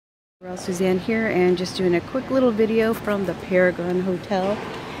Well, Suzanne here, and just doing a quick little video from the Paragon Hotel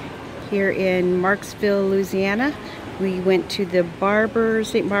here in Marksville, Louisiana. We went to the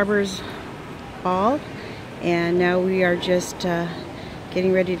St. Barber's Ball, and now we are just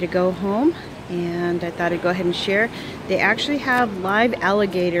getting ready to go home. And I thought I'd go ahead and share. They actually have live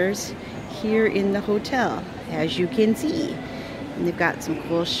alligators here in the hotel, as you can see. And they've got some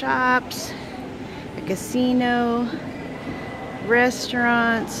cool shops, a casino,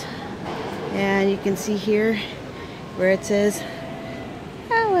 restaurants. And you can see here where it says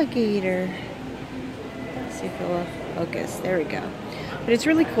alligator. Let's see if it'll focus. There we go. But it's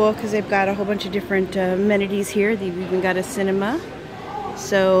really cool because they've got a whole bunch of different amenities here. They've even got a cinema.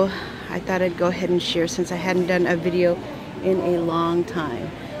 So I thought I'd go ahead and share since I hadn't done a video in a long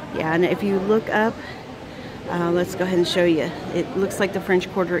time. Yeah, and if you look up, let's go ahead and show you. It looks like the French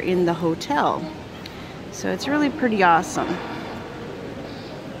Quarter in the hotel. So it's really pretty awesome.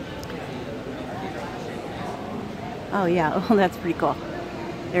 Oh yeah, oh that's pretty cool.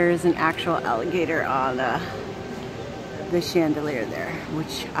 There is an actual alligator on the chandelier there,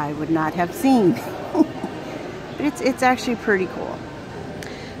 which I would not have seen. But it's actually pretty cool.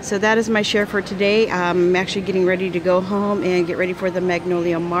 So that is my share for today. I'm actually getting ready to go home and get ready for the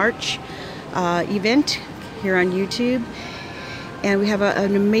Magnolia March event here on YouTube. And we have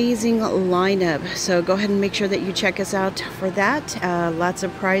an amazing lineup. So go ahead and make sure that you check us out for that. Lots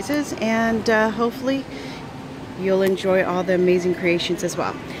of prizes, and hopefully you'll enjoy all the amazing creations as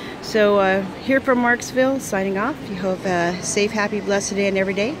well. So here from Marksville, signing off. You hope a safe, happy, blessed day and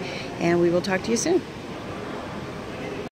every day, and we will talk to you soon.